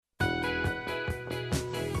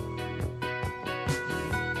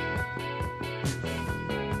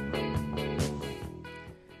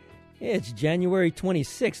It's January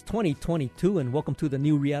 26, 2022, and welcome to the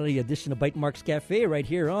new reality edition of Bytemarks Cafe right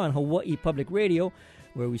here on Hawaii Public Radio,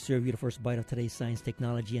 where we serve you the first bite of today's science,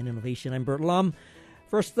 technology, and innovation. I'm Bert Lum.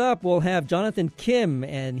 First up, we'll have Jonathan Kim,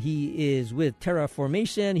 and he is with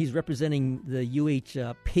Terraformation. He's representing the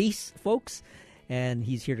UH PACE folks, and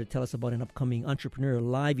he's here to tell us about an upcoming Entrepreneur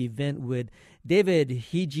Live event with David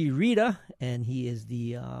Hijirita, and he is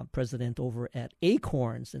the president over at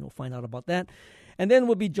Acorns, and we'll find out about that. And then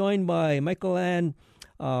we'll be joined by Michael-Ann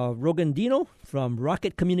Rogandino from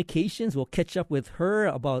Rocket Communications. We'll catch up with her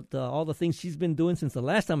about all the things she's been doing since the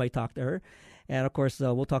last time I talked to her. And, of course,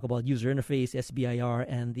 we'll talk about user interface, SBIR,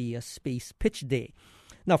 and the Space Pitch Day.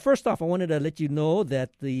 Now, first off, I wanted to let you know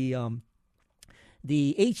that the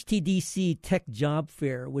HTDC Tech Job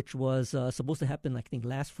Fair, which was supposed to happen, I think,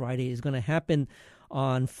 last Friday, is going to happen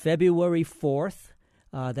on February 4th.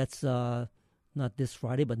 That's not this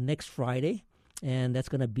Friday, but next Friday. And that's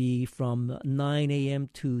going to be from 9 a.m.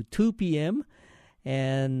 to 2 p.m.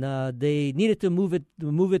 And they needed to move it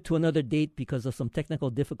to another date because of some technical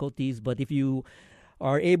difficulties. But if you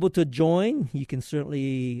are able to join, you can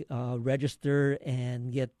certainly register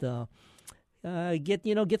and get some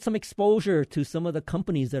exposure to some of the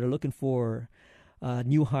companies that are looking for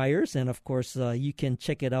new hires. And of course, you can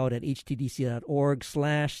check it out at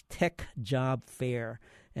htdc.org/techjobfair.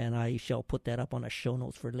 And I shall put that up on the show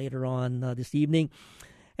notes for later on this evening.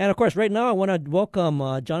 And, of course, right now I want to welcome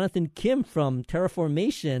Jonathan Kim from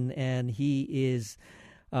Terraformation, and he is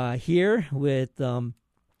here with,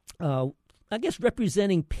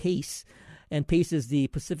 representing PACE. And PACE is the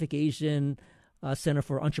Pacific Asian Center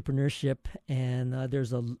for Entrepreneurship, and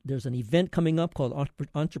there's an event coming up called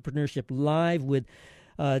Entrepreneurship Live with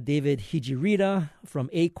David Hijirita from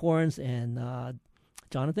Acorns, and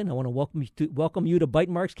Jonathan, I want to welcome you to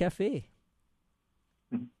Bytemarks Cafe.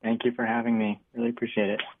 Thank you for having me. Really appreciate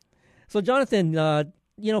it. So, Jonathan,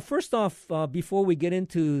 first off, before we get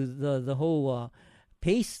into the whole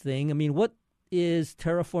PACE thing, I mean, what is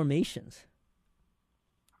Terraformations?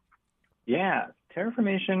 Yeah,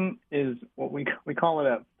 Terraformation is what we call it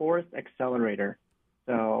a forest accelerator.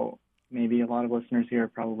 So maybe a lot of listeners here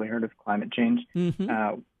have probably heard of climate change.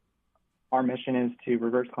 Mm-hmm. Our mission is to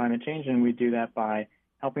reverse climate change, and we do that by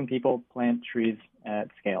helping people plant trees at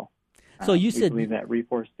scale. So you said we believe that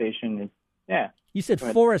reforestation is You said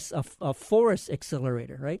forest a forest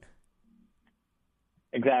accelerator, right?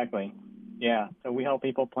 Exactly. Yeah. So we help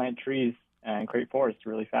people plant trees and create forests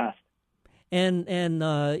really fast. And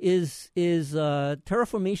is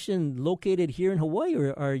Terraformation located here in Hawaii,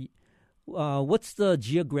 or what's the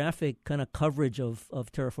geographic kind of coverage of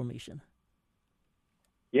Terraformation?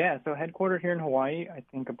 Yeah, so headquartered here in Hawaii. I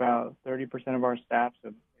think about 30% of our staff,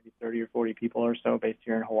 so maybe 30 or 40 people or so, based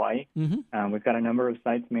here in Hawaii. Mm-hmm. We've got a number of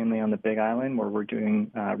sites, mainly on the Big Island, where we're doing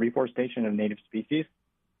reforestation of native species.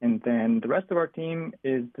 And then the rest of our team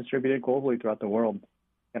is distributed globally throughout the world.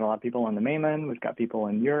 We've got a lot of people on the mainland. We've got people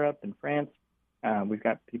in Europe and France. We've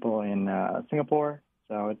got people in Singapore.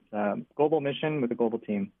 So it's a global mission with a global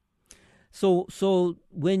team. So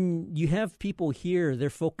when you have people here, they're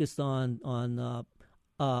focused on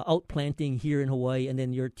outplanting here in Hawaii, and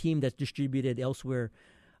then your team that's distributed elsewhere,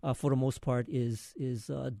 for the most part, is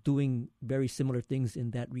doing very similar things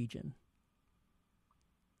in that region.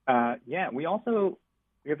 We have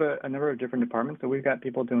a number of different departments. So we've got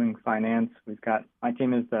people doing finance. My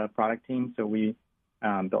team is the product team, so we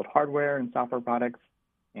build hardware and software products,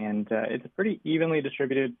 and it's pretty evenly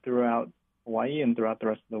distributed throughout Hawaii and throughout the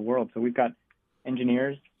rest of the world. So we've got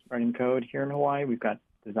engineers writing code here in Hawaii. We've got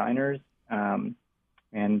designers.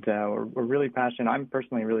 And we're really passionate. I'm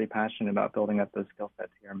personally really passionate about building up those skill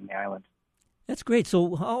sets here on the island. That's great.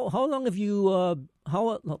 So how long have you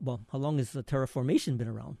how long has the Terraformation been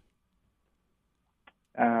around?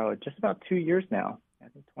 Just about 2 years now. I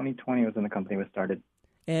think 2020 was when the company was started.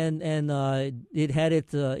 And it had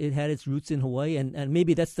its roots in Hawaii, and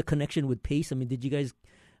maybe that's the connection with PACE. I mean, did you guys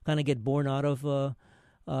kind of get born out of the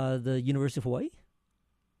University of Hawaii?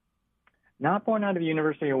 Not born out of the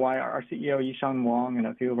University of Hawaii. Our CEO, Yishan Wong, and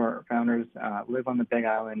a few of our founders live on the Big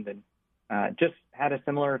Island, and just had a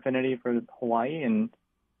similar affinity for Hawaii and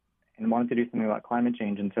wanted to do something about climate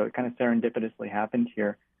change. And so it kind of serendipitously happened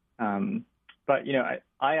here. But,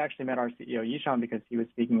 I actually met our CEO, Yishan, because he was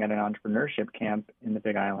speaking at an entrepreneurship camp in the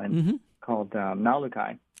Big Island called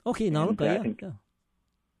Nalukai. Okay, Nalukai,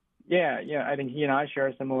 Yeah, I think he and I share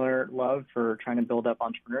a similar love for trying to build up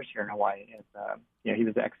entrepreneurs here in Hawaii. He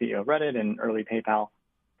was the ex-CEO of Reddit and early PayPal.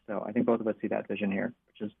 So I think both of us see that vision here,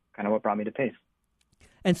 which is kind of what brought me to PACE.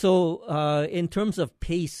 And so in terms of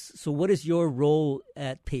PACE, so what is your role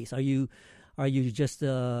at PACE? Are you just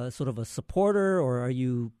sort of a supporter, or are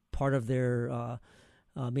you part of their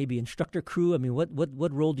maybe instructor crew? I mean,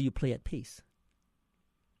 what role do you play at Pace?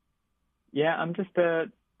 Yeah, I'm just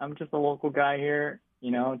a local guy here,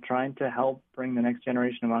 trying to help bring the next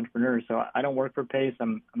generation of entrepreneurs. So I don't work for Pace.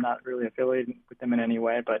 I'm not really affiliated with them in any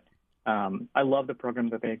way, but I love the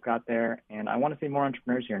programs that they've got there, and I want to see more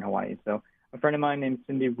entrepreneurs here in Hawaii. So a friend of mine named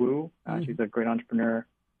Cindy Wu, she's a great entrepreneur,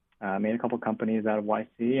 made a couple companies out of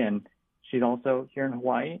YC, and she's also here in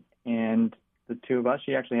Hawaii. And the two of us,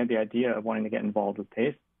 she actually had the idea of wanting to get involved with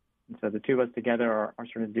Pace. And so the two of us together are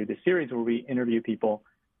starting to do this series where we interview people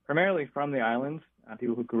primarily from the islands,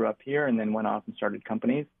 people who grew up here and then went off and started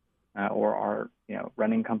companies or are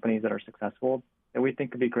running companies that are successful that we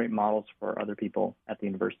think could be great models for other people at the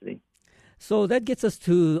university. So that gets us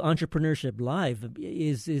to Entrepreneurship Live.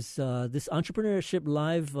 Is this Entrepreneurship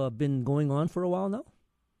Live been going on for a while now?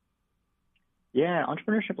 Yeah,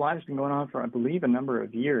 Entrepreneurship Live has been going on for, I believe, a number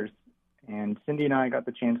of years. And Cindy and I got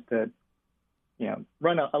the chance to,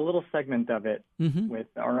 run a little segment of it with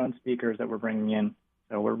our own speakers that we're bringing in.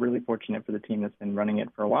 So we're really fortunate for the team that's been running it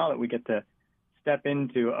for a while that we get to step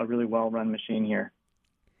into a really well-run machine here.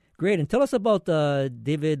 Great. And tell us about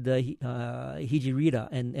David Hijirita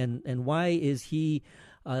and why is he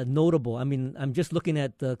notable? I mean, I'm just looking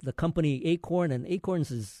at the company Acorn, and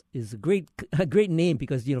Acorns is a great name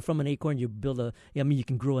because, from an acorn you build you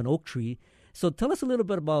can grow an oak tree. So tell us a little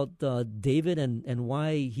bit about David and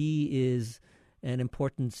why he is an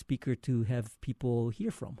important speaker to have people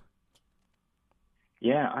hear from.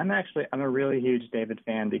 Yeah, I'm a really huge David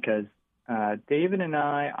fan because David and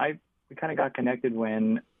we kind of got connected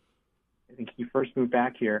when I think he first moved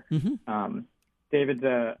back here. David's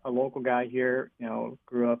a local guy here,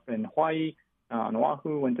 grew up in Hawaii, on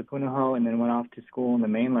Oahu, went to Punahou, and then went off to school in the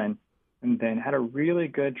mainland, and then had a really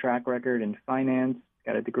good track record in finance,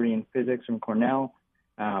 got a degree in physics from Cornell,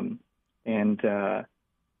 and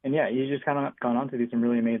yeah, he's just kind of gone on to do some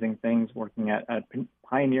really amazing things working at a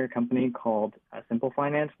pioneer company called Simple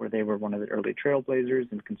Finance, where they were one of the early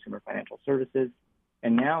trailblazers in consumer financial services.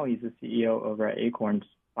 And now he's the CEO over at Acorn's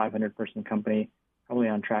 500-person company, probably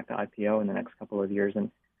on track to IPO in the next couple of years.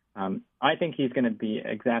 And I think he's going to be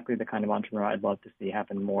exactly the kind of entrepreneur I'd love to see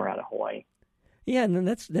happen more out of Hawaii. Yeah, and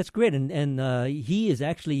that's great. And he is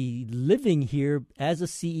actually living here as a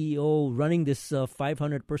CEO, running this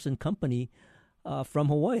 500-person company from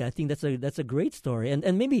Hawaii. I think that's a great story.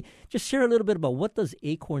 And maybe just share a little bit about what does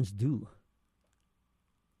Acorns do?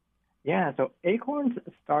 Yeah, so Acorns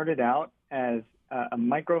started out as a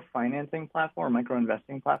microfinancing platform,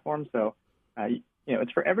 microinvesting platform. So,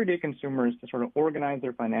 it's for everyday consumers to sort of organize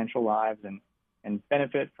their financial lives and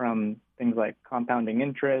benefit from things like compounding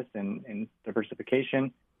interest and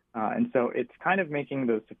diversification. And so it's kind of making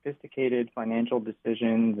those sophisticated financial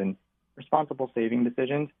decisions and responsible saving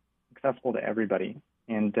decisions accessible to everybody.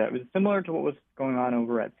 And it was similar to what was going on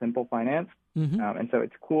over at Simple Finance. And so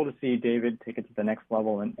it's cool to see David take it to the next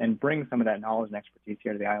level and bring some of that knowledge and expertise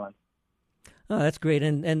here to the island. Oh, that's great.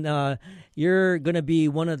 And you're going to be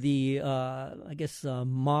one of the,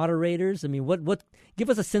 moderators. I mean, what? Give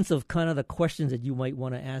us a sense of kind of the questions that you might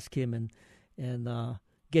want to ask him and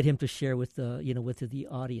get him to share with the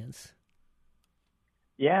audience.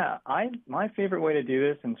 Yeah, my favorite way to do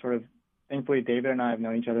this, and sort of thankfully David and I have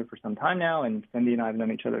known each other for some time now, and Cindy and I have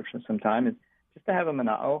known each other for some time, is just to have a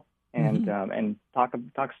mana'o and talk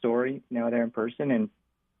story, there in person, and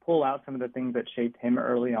pull out some of the things that shaped him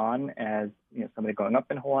early on as somebody growing up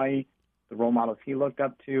in Hawaii, the role models he looked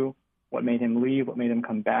up to, what made him leave, what made him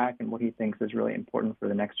come back, and what he thinks is really important for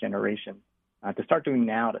the next generation to start doing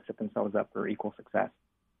now to set themselves up for equal success.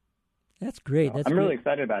 That's great. I'm really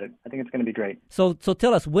excited about it. I think it's going to be great. So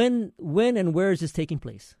tell us, when and where is this taking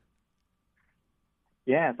place?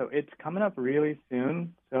 Yeah, so it's coming up really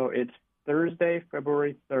soon. So it's Thursday,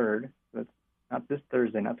 February 3rd. So it's not this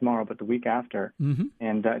Thursday, not tomorrow, but the week after. And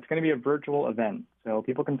it's going to be a virtual event. So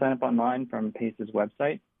people can sign up online from Pace's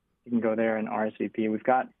website. You can go there and RSVP. We've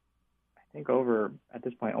got, I think, over, at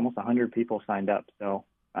this point, almost 100 people signed up. So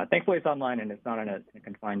thankfully it's online and it's not in a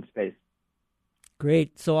confined space.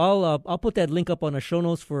 Great. So I'll put that link up on the show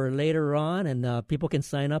notes for later on, and people can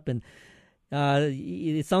sign up. And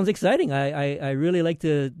it sounds exciting. I really like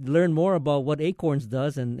to learn more about what Acorns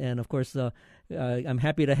does, and of course I'm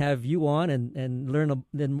happy to have you on and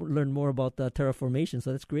learn more about Terraformation.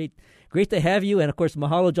 So that's great to have you, and of course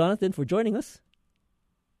mahalo, Jonathan, for joining us.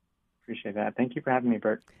 Appreciate that. Thank you for having me,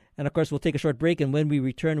 Bert. And of course, we'll take a short break, and when we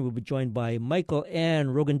return, we'll be joined by Michael Ann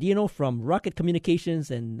Rogandino from Rocket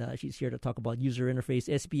Communications, and she's here to talk about user interface,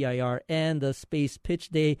 SBIR, and the Space Pitch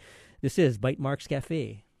Day. This is Bytemarks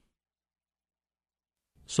Cafe.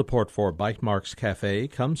 Support for Bytemarks Cafe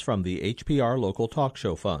comes from the HPR Local Talk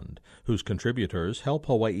Show Fund, whose contributors help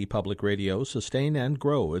Hawaii Public Radio sustain and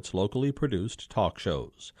grow its locally produced talk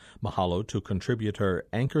shows. Mahalo to contributor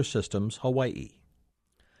Anchor Systems Hawaii.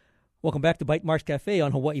 Welcome back to Bytemarks Cafe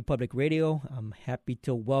on Hawaii Public Radio. I'm happy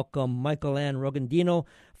to welcome Michael Ann Rogandino,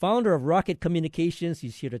 founder of Rocket Communications.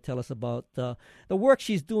 She's here to tell us about the work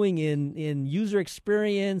she's doing in user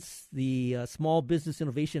experience, the small business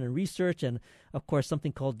innovation and research, and, of course,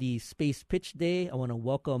 something called the Space Pitch Day. I want to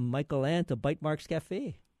welcome Michael Ann to Bytemarks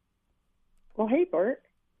Cafe. Well, hey, Bert.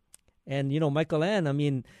 And, Michael Ann, I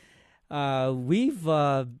mean, we've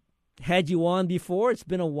had you on before. It's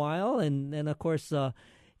been a while. And of course,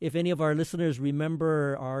 if any of our listeners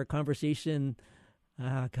remember our conversation,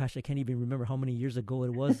 I can't even remember how many years ago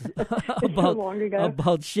it was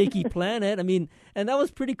about Shaky Planet. I mean, and that was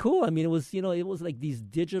pretty cool. I mean, it was like these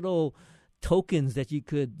digital tokens that you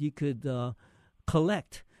could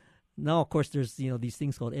collect. Now, of course, there's these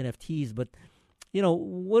things called NFTs. But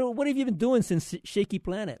what have you been doing since Shaky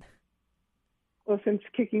Planet? Well, since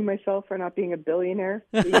kicking myself for not being a billionaire,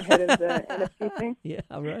 being head of the NFT thing. Yeah,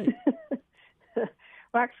 right.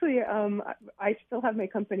 Well, actually, I still have my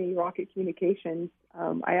company, Rocket Communications.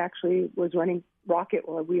 I actually was running Rocket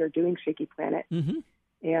while we were doing Shaky Planet. Mm-hmm.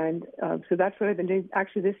 And so that's what I've been doing.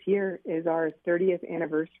 Actually, this year is our 30th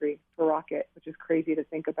anniversary for Rocket, which is crazy to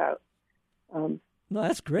think about. No,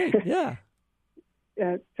 that's great, yeah.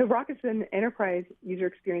 So Rocket's an enterprise user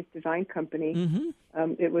experience design company.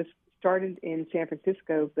 Mm-hmm. It was started in San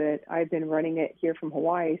Francisco, but I've been running it here from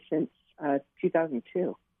Hawaii since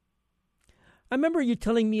 2002. I remember you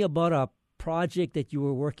telling me about a project that you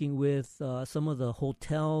were working with some of the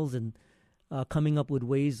hotels and coming up with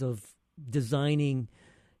ways of designing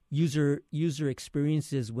user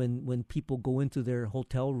experiences when people go into their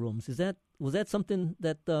hotel rooms. Was that something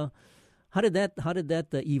that how did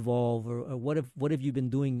that evolve, or what have you been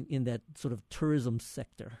doing in that sort of tourism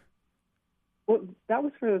sector? Well, that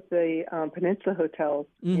was for the Peninsula hotels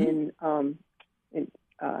in Hong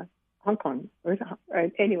Kong.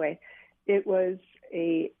 Anyway. It was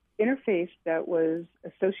a interface that was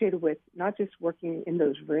associated with not just working in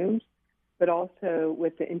those rooms, but also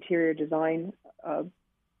with the interior design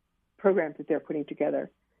programs that they're putting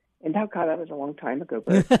together. And that was a long time ago.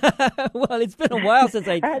 But well, it's been a while since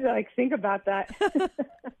I had to think about that.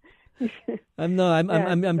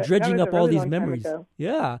 I'm dredging up all these memories.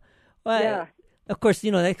 Yeah. Well, yeah. Of course,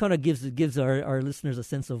 that kind of gives our listeners a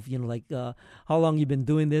sense of, how long you've been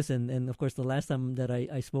doing this. And of course, the last time that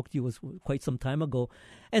I spoke to you was quite some time ago.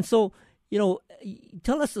 And so,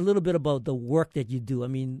 tell us a little bit about the work that you do. I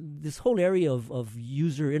mean, this whole area of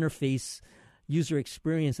user interface, user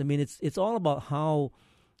experience, I mean, it's all about how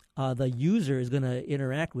the user is going to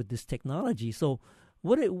interact with this technology. So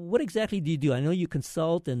what exactly do you do? I know you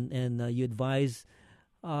consult and you advise.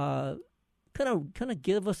 Kind of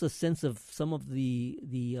give us a sense of some of the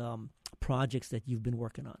projects that you've been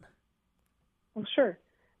working on. Well, sure.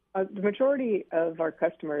 The majority of our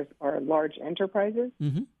customers are large enterprises,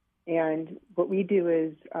 and what we do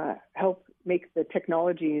is help make the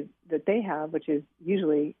technology that they have, which is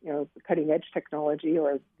usually the cutting edge technology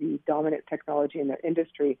or the dominant technology in their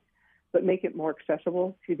industry, but make it more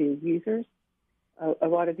accessible to the users. A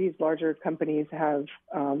lot of these larger companies have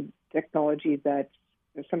technology that's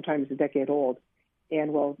sometimes a decade old,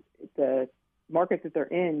 and the market that they're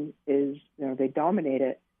in is they dominate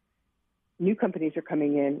it. New companies are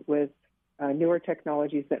coming in with newer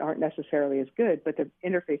technologies that aren't necessarily as good, but the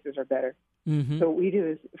interfaces are better. Mm-hmm. So what we do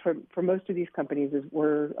is for most of these companies is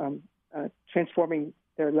we're transforming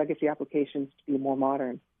their legacy applications to be more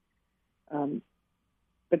modern.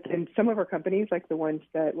 But then some of our companies, like the ones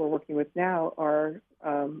that we're working with now, are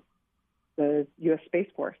the U.S. Space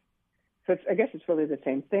Force. So I guess it's really the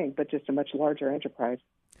same thing, but just a much larger enterprise.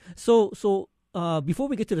 So before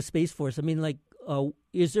we get to the Space Force, I mean,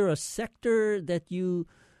 is there a sector that you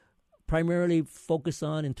primarily focus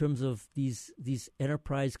on in terms of these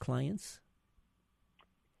enterprise clients?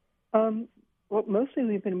 Well, mostly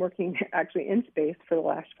we've been working actually in space for the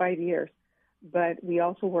last 5 years, but we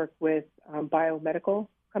also work with biomedical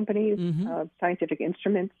companies, scientific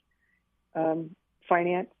instruments,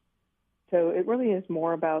 finance. So it really is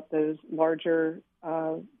more about those larger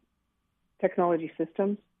technology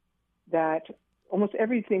systems that almost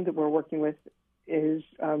everything that we're working with is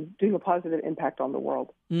doing a positive impact on the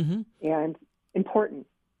world and important.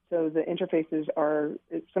 So the interfaces are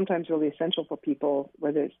sometimes really essential for people,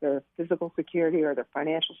 whether it's their physical security or their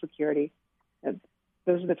financial security.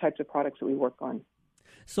 Those are the types of products that we work on.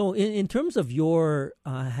 So in terms of your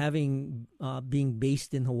being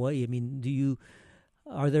based in Hawaii, I mean, do you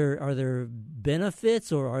Are there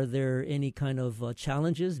benefits, or are there any kind of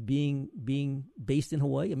challenges being based in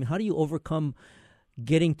Hawaii? I mean, how do you overcome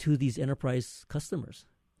getting to these enterprise customers?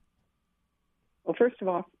 Well, first of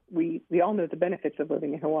all, we all know the benefits of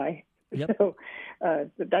living in Hawaii. Yep. So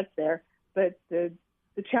that's there. But the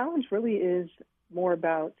challenge really is more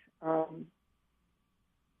about, I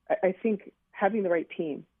think, having the right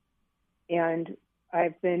team. And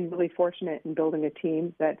I've been really fortunate in building a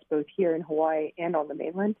team that's both here in Hawaii and on the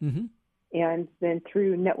mainland. Mm-hmm. And then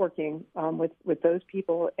through networking with those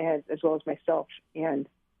people as well as myself. And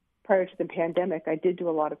prior to the pandemic, I did do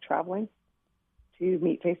a lot of traveling to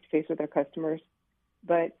meet face-to-face with our customers.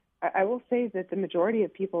 But I will say that the majority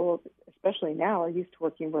of people, especially now, are used to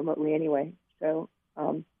working remotely anyway. So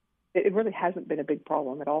it really hasn't been a big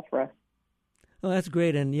problem at all for us. Oh, that's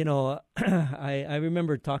great. And, I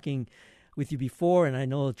remember talking with you before, and I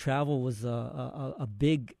know travel was a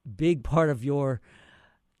big part of your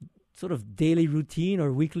sort of daily routine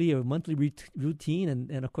or weekly or monthly routine.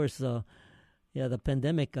 And of course, the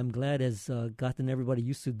pandemic, I'm glad, has gotten everybody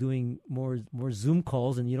used to doing more Zoom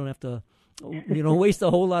calls, and you don't have to, waste a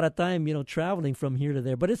whole lot of time, traveling from here to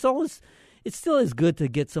there. But it still is good to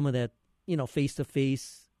get some of that,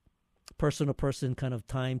 face-to-face, person-to-person kind of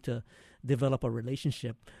time to develop a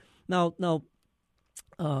relationship. Now,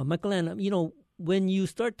 Michael Ann, when you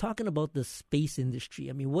start talking about the space industry,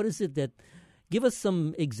 I mean, what is it that? Give us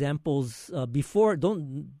some examples before.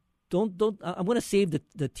 Don't. I'm going to save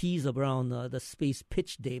the tease around the space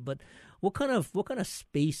pitch day. But what kind of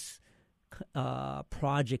space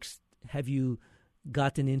projects have you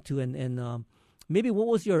gotten into, and maybe what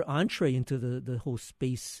was your entree into the whole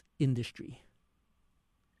space industry?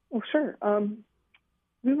 Well, sure.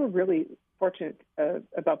 We were really fortunate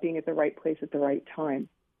about being at the right place at the right time.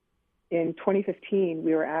 In 2015,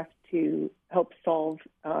 we were asked to help solve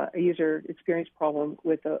a user experience problem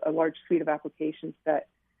with a large suite of applications that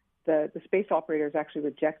the space operators actually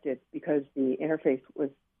rejected because the interface was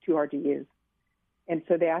too hard to use. And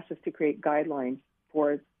so they asked us to create guidelines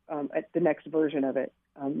for the next version of it,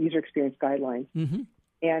 user experience guidelines. Mm-hmm.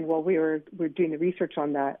 And while we were doing the research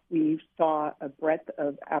on that, we saw a breadth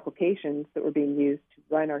of applications that were being used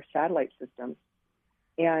to run our satellite systems,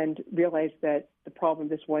 and realized that the problem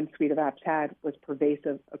this one suite of apps had was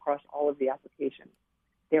pervasive across all of the applications.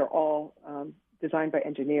 They're all designed by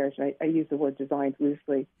engineers, and I use the word designed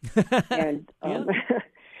loosely. And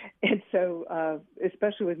and so,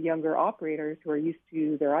 especially with younger operators who are used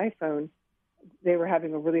to their iPhone, they were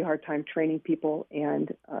having a really hard time training people,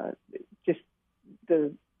 and just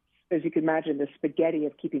as you can imagine, the spaghetti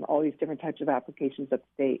of keeping all these different types of applications up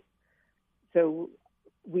to date. So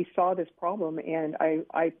we saw this problem, and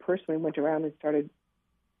I personally went around and started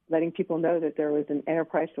letting people know that there was an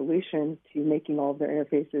enterprise solution to making all of their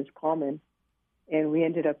interfaces common. And we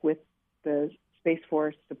ended up with the Space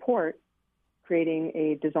Force support creating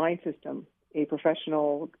a design system, a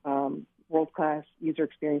professional world-class user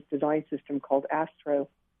experience design system called Astro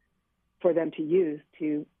for them to use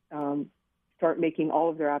to start making all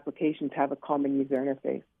of their applications have a common user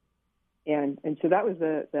interface. And so that was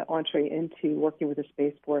the entree into working with the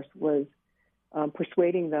Space Force, was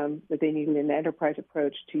persuading them that they needed an enterprise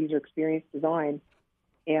approach to user experience design,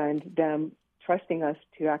 and them trusting us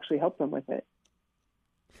to actually help them with it.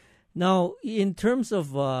 Now, in terms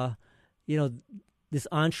of this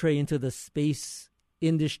entree into the space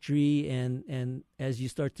industry, and as you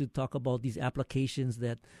start to talk about these applications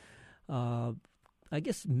that I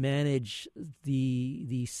guess manage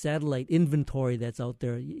the satellite inventory that's out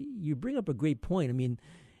there, you bring up a great point. I mean,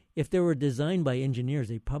 if they were designed by engineers,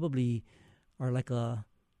 they probably are like a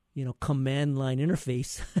command line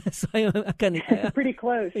interface. So I pretty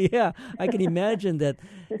close. Yeah, I can imagine that.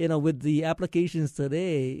 With the applications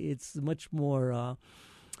today, it's much more.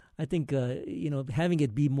 I think having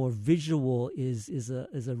it be more visual is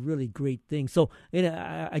a really great thing. So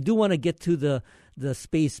I do want to get to the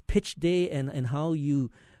space pitch day and how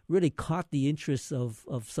you really caught the interest of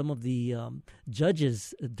some of the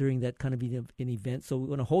judges during that kind of an event. So we're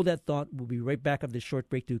going to hold that thought. We'll be right back after this short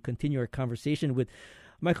break to continue our conversation with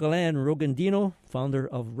Michael Ann Rogandino, founder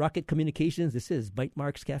of Rocket Communications. This is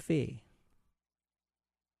Bytemarks Cafe.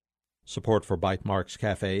 Support for Bytemarks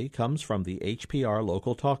Cafe comes from the HPR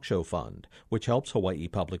Local Talk Show Fund, which helps Hawaii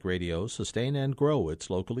Public Radio sustain and grow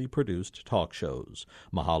its locally produced talk shows.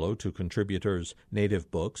 Mahalo to contributors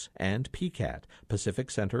Native Books and PCAT,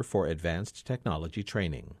 Pacific Center for Advanced Technology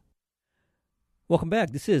Training. Welcome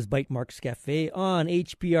back. This is Bytemarks Cafe on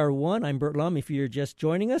HPR One. I'm Bert Lum. If you're just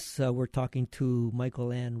joining us, we're talking to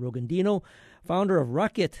Michael Ann Rogandino, founder of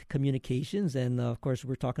Rocket Communications. And, of course,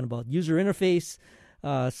 we're talking about user interface,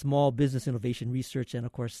 Small Business Innovation Research, and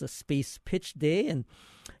of course the Space Pitch Day. And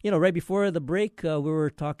right before the break, we were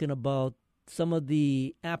talking about some of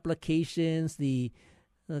the applications, the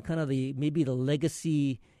maybe the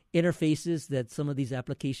legacy interfaces that some of these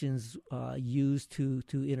applications use to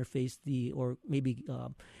interface or maybe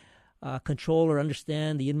control or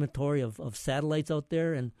understand the inventory of satellites out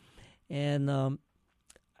there. And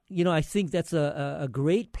I think that's a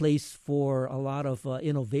great place for a lot of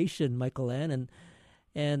innovation, Michael-Ann.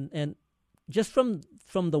 And just from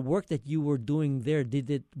the work that you were doing there,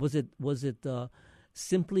 was it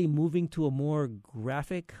simply moving to a more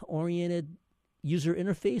graphic oriented user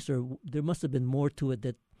interface, or there must have been more to it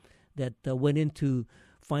that went into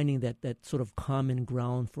finding that sort of common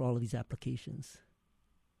ground for all of these applications?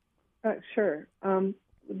 Sure.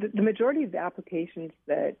 The majority of the applications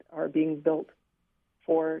that are being built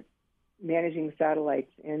for managing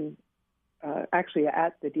satellites in actually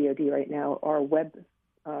at the DoD right now are web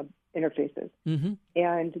interfaces. Mm-hmm.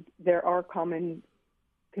 And there are common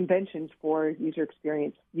conventions for user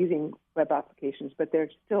experience using web applications, but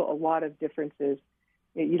there's still a lot of differences.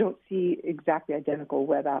 You don't see exactly identical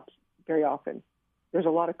web apps very often. There's a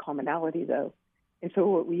lot of commonality, though. And so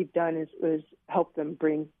what we've done is help them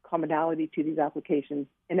bring commonality to these applications.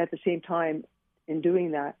 And at the same time, in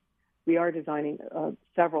doing that, we are designing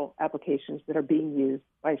several applications that are being used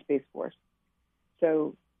by Space Force.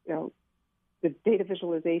 So, the data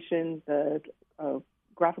visualization, the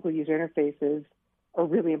graphical user interfaces are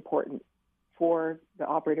really important for the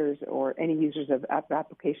operators or any users of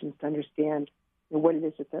applications to understand what it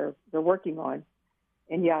is that they're working on.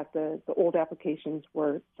 And the old applications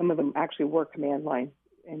some of them actually were command line,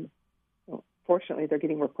 and fortunately they're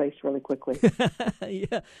getting replaced really quickly.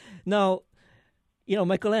 Yeah. Now,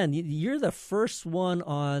 Michael-Ann, you're the first one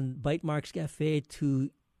on Bytemarks Cafe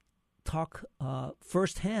to talk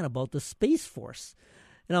firsthand about the Space Force.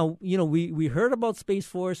 Now, we heard about Space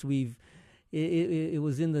Force. It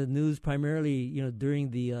was in the news primarily,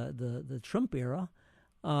 during the Trump era.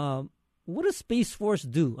 What does Space Force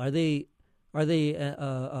do? Are they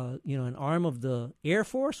an arm of the Air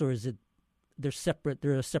Force, or is it they're separate?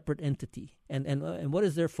 They're a separate entity, and what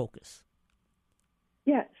is their focus?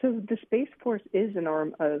 Yeah, so the Space Force is an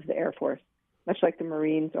arm of the Air Force, much like the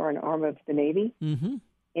Marines are an arm of the Navy. Mm-hmm.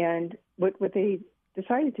 And what they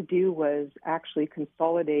decided to do was actually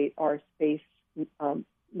consolidate our space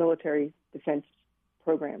military defense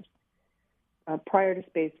programs. Prior to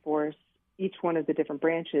Space Force, each one of the different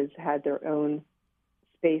branches had their own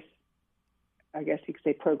space, I guess you could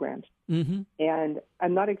say, programs. Mm-hmm. And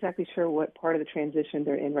I'm not exactly sure what part of the transition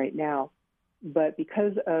they're in right now, but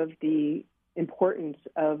because of the importance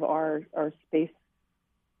of our space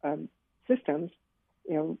systems,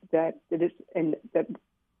 that it is, and that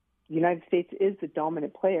the United States is the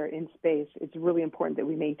dominant player in space, it's really important that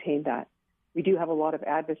we maintain that. We do have a lot of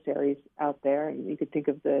adversaries out there, and you could think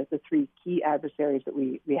of the three key adversaries that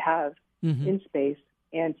we have mm-hmm. in space.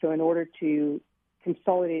 And so in order to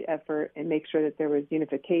consolidate effort and make sure that there was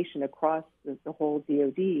unification across the whole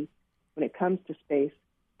DoD when it comes to space,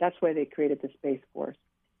 that's why they created the Space Force.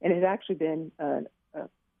 And it had actually been a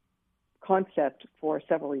concept for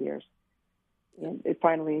several years. And it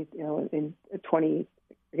finally, in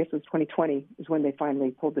 2020 is when they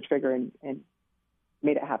finally pulled the trigger and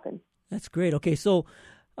made it happen. That's great. Okay, so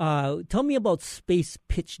tell me about Space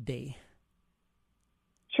Pitch Day.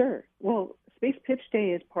 Sure. Well, Space Pitch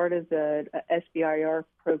Day is part of the SBIR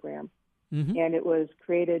program, mm-hmm. and it was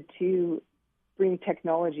created to bring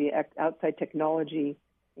technology, outside technology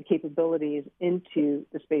and capabilities into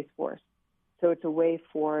the Space Force. So it's a way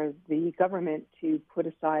for the government to put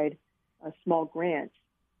aside small grants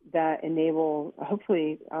that enable,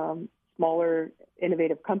 hopefully, smaller,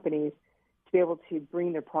 innovative companies to be able to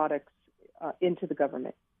bring their products into the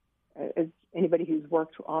government. As anybody who's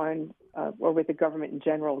worked on or with the government in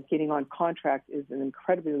general, getting on contract is an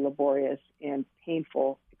incredibly laborious and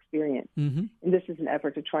painful experience. Mm-hmm. And this is an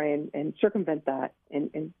effort to try and circumvent that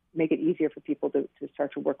and make it easier for people to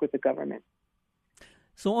start to work with the government.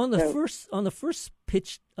 So on the first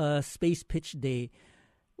pitch, Space Pitch Day,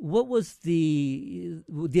 what was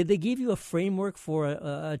did they give you a framework for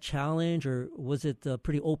a challenge, or was it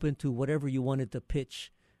pretty open to whatever you wanted to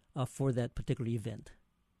pitch for that particular event?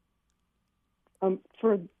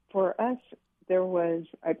 For us, there was,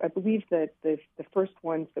 I believe that the first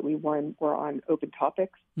ones that we won were on open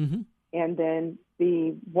topics. Mm-hmm. And then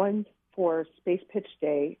the ones for Space Pitch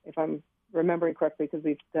Day, if I'm remembering correctly, because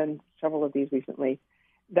we've done several of these recently,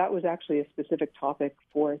 that was actually a specific topic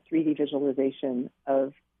for 3D visualization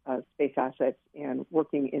of space assets and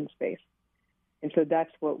working in space. And so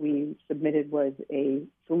that's what we submitted, was a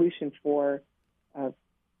solution for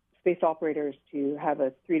space operators to have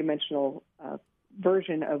a three-dimensional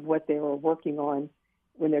version of what they were working on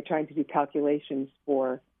when they're trying to do calculations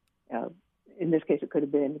for, in this case, it could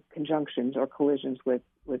have been conjunctions or collisions with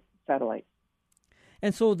satellites.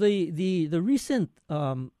 And so the recent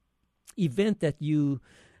event that you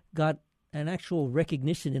got an actual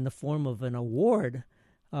recognition in the form of an award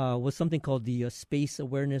was something called the Space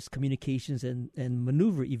Awareness Communications and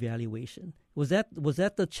Maneuver Evaluation. Was that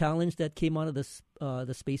the challenge that came out of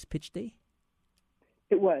the Space Pitch Day?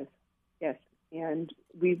 It was, yes. And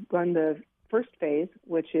we run the first phase,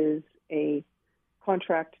 which is a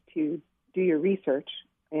contract to do your research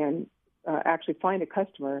and actually find a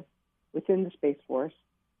customer within the Space Force.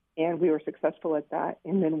 And we were successful at that,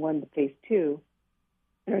 and then won the phase 2,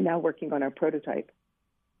 and are now working on our prototype.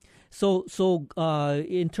 So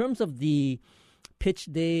in terms of the pitch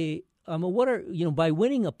day, by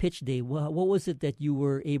winning a pitch day, what was it that you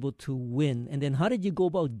were able to win, and then how did you go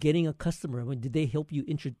about getting a customer? I mean, did they help you?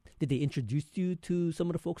 Did they introduce you to some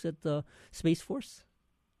of the folks at the Space Force?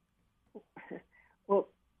 Well,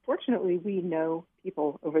 fortunately, we know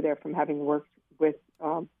people over there from having worked with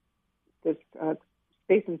this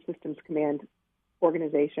Space and Systems Command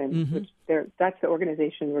organization, mm-hmm. which that's the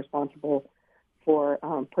organization responsible for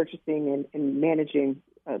purchasing and managing,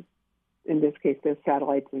 in this case, the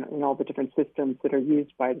satellites and all the different systems that are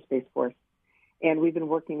used by the Space Force. And we've been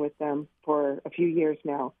working with them for a few years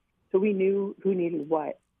now. So we knew who needed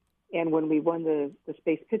what. And when we won the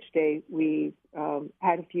Space Pitch Day, we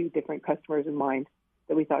had a few different customers in mind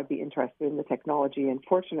that we thought would be interested in the technology. And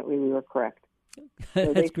fortunately, we were correct. So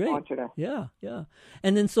That's they great. sponsored us. Yeah.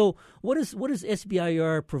 And then, so what does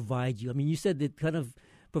SBIR provide you? I mean, you said it kind of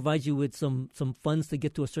provides you with some funds to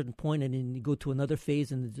get to a certain point, and then you go to another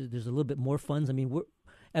phase, and there's a little bit more funds. I mean,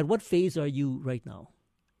 at what phase are you right now?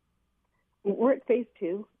 We're at phase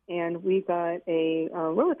 2, and we got a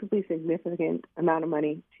relatively significant amount of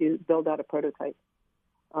money to build out a prototype.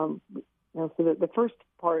 So the first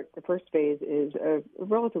phase is a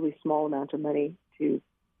relatively small amount of money to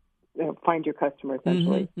find your customer,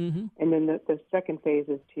 essentially. Mm-hmm, mm-hmm. And then the second phase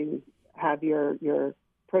is to have your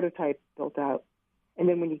prototype built out. And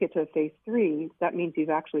then when you get to phase 3, that means you've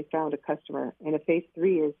actually found a customer. And a phase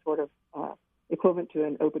 3 is sort of equivalent to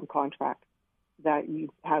an open contract, that you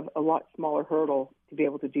have a lot smaller hurdle to be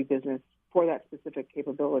able to do business for that specific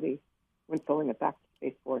capability when filling it back to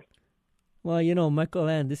Space Force. Well, Michael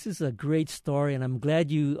Ann, this is a great story, and I'm glad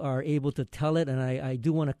you are able to tell it, and I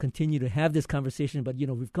do want to continue to have this conversation, but,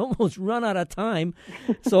 we've almost run out of time.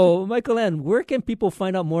 So, Michael Ann, where can people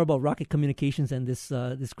find out more about Rocket Communications and this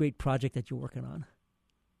great project that you're working on?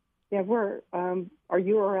 Yeah, our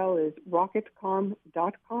URL is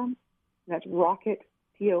rocketcom.com. That's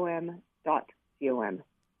rocketcom.com.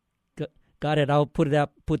 Got it. I'll put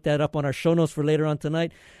that up on our show notes for later on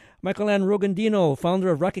tonight. Michael Ann Rogandino, founder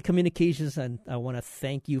of Rocket Communications, and I want to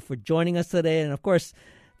thank you for joining us today. And, of course,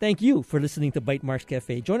 thank you for listening to Bytemarks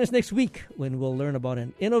Cafe. Join us next week when we'll learn about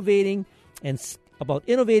innovating and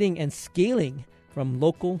scaling from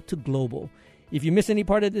local to global. If you miss any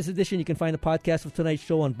part of this edition, you can find the podcast of tonight's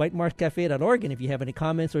show on bytemarkscafe.org. And if you have any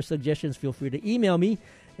comments or suggestions, feel free to email me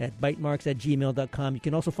at bytemarks@gmail.com. You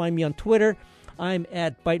can also find me on Twitter. I'm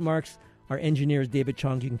at Bytemarks. Our engineer is David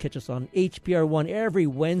Chong. You can catch us on HPR One every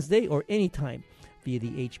Wednesday or anytime via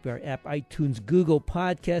the HPR app, iTunes, Google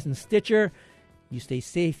Podcasts, and Stitcher. You stay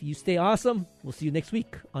safe. You stay awesome. We'll see you next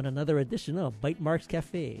week on another edition of Bytemarks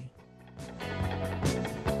Cafe.